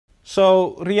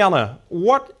So Ryanne,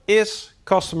 what is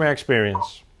customer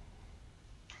experience?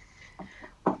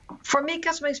 For me,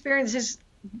 customer experience is,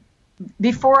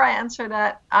 before I answer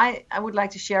that, I would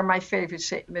like to share my favorite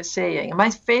saying. My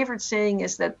favorite saying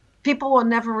is that people will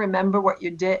never remember what you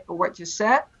did or what you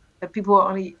said, but people will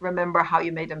only remember how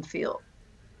you made them feel.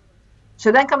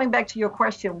 So then coming back to your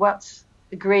question, what's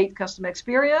a great customer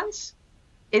experience?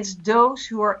 It's those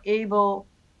who are able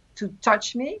to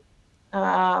touch me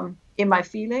in my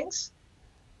feelings.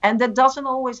 And that doesn't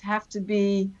always have to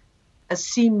be a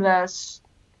seamless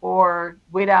or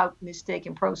without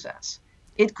mistaken process.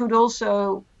 It could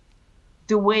also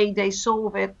the way they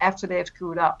solve it after they've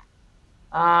screwed up.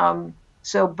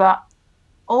 But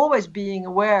always being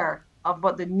aware of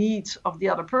what the needs of the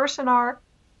other person are,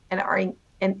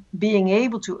 and being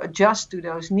able to adjust to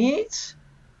those needs,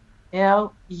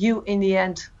 you in the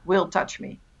end will touch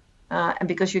me. And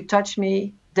because you touch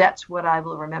me, that's what I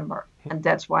will remember. And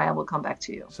that's why I will come back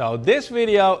to you. So this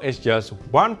video is just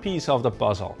one piece of the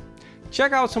puzzle.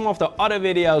 Check out some of the other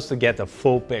videos to get the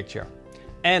full picture.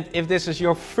 And if this is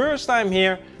your first time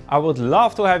here, I would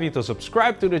love to have you to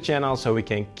subscribe to the channel so we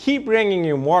can keep bringing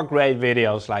you more great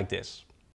videos like this.